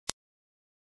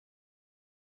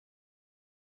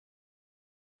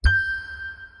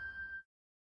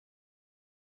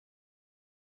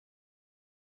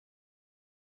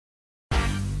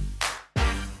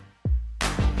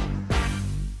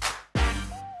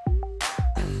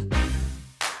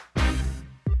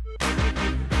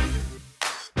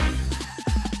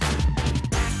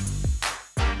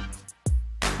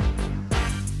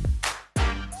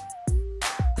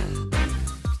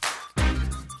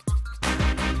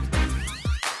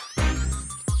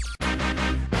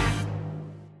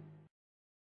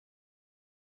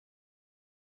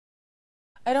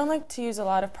I don't like to use a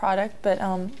lot of product, but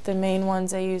the main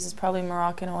ones I use is probably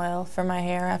Moroccan oil for my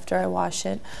hair after I wash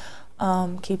it.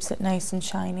 Keeps it nice and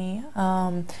shiny.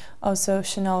 Also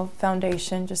Chanel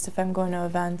foundation, just if I'm going to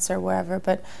events or wherever,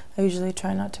 but I usually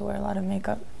try not to wear a lot of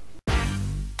makeup.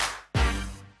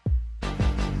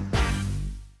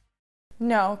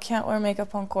 No, can't wear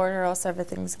makeup on court or else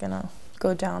everything's gonna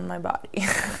go down my body.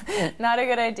 Not a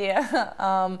good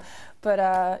idea.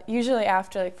 But usually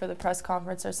after, like for the press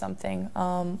conference or something,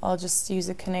 I'll just use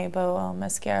a Kanebo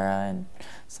mascara and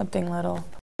something little.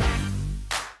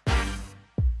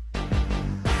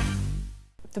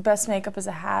 The best makeup is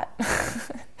a hat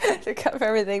to cover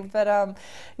everything, but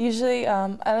usually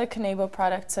I like Kanebo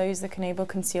products, so I use the Kanebo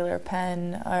concealer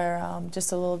pen or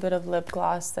just a little bit of lip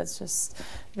gloss that's just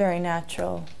very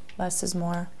natural. Less is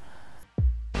more.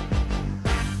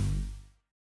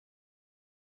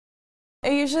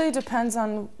 It usually depends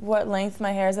on what length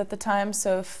my hair is at the time.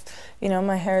 So if,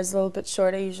 my hair is a little bit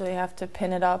short, I usually have to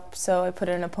pin it up. So I put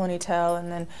it in a ponytail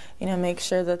and then, make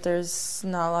sure that there's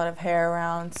not a lot of hair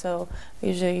around. So I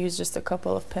usually use just a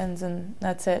couple of pins and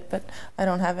that's it. But I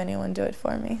don't have anyone do it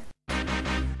for me.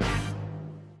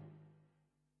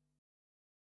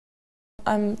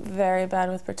 I'm very bad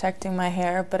with protecting my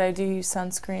hair, but I do use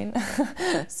sunscreen.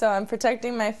 So I'm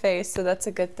protecting my face, so that's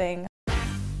a good thing.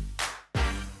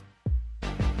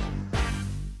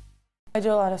 I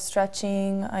do a lot of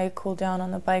stretching. I cool down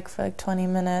on the bike for like 20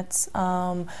 minutes.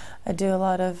 I do a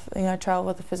lot of, I travel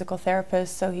with a physical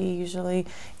therapist, so he usually,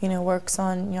 works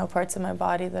on, parts of my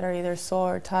body that are either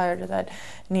sore or tired or that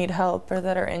need help or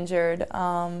that are injured.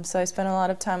 So I spend a lot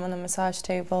of time on the massage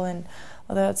table, and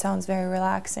although it sounds very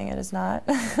relaxing, it is not.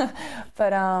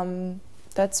 But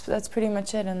that's pretty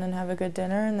much it, and then have a good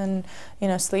dinner, and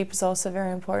then, sleep is also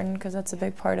very important because that's a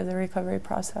big part of the recovery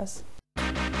process.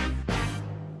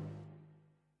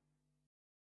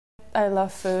 I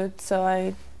love food, so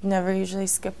I never usually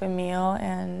skip a meal,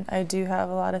 and I do have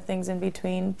a lot of things in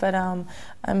between. But I'm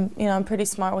pretty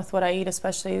smart with what I eat,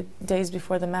 especially days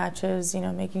before the matches.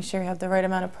 Making sure you have the right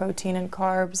amount of protein and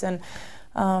carbs, and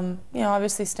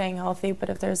obviously staying healthy. But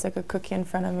if there's like a cookie in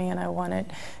front of me and I want it,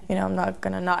 I'm not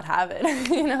gonna not have it,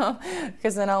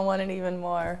 because then I'll want it even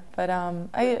more. But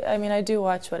I do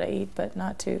watch what I eat, but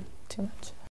not too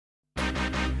much.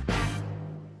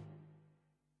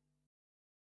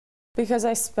 Because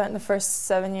I spent the first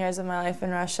 7 years of my life in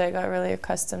Russia, I got really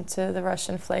accustomed to the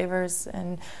Russian flavors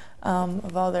and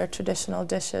of all their traditional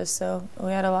dishes. So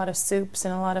we had a lot of soups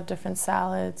and a lot of different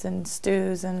salads and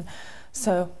stews, and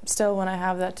so still when I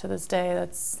have that to this day,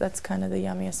 that's kind of the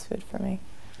yummiest food for me.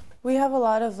 We have a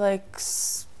lot of like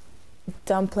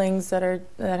dumplings that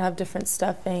have different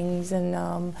stuffings,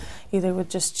 and either with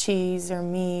just cheese or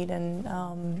meat, and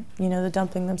the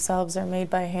dumpling themselves are made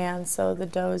by hand, so the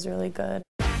dough is really good.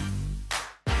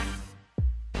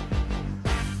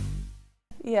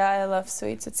 Yeah, I love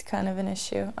sweets. It's kind of an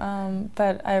issue.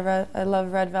 But I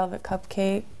love red velvet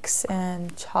cupcakes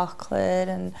and chocolate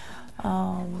and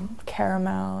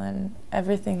caramel and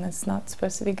everything that's not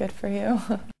supposed to be good for you.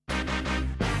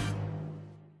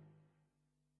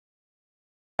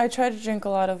 I try to drink a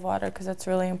lot of water because that's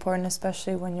really important,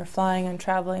 especially when you're flying and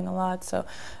traveling a lot. So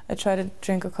I try to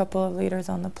drink a couple of liters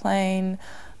on the plane,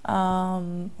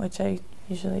 which I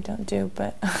usually don't do,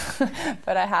 but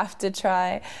but I have to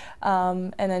try.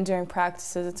 And then during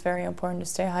practices, it's very important to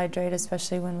stay hydrated,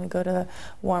 especially when we go to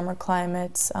warmer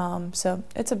climates. So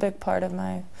it's a big part of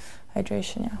my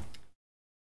hydration, yeah.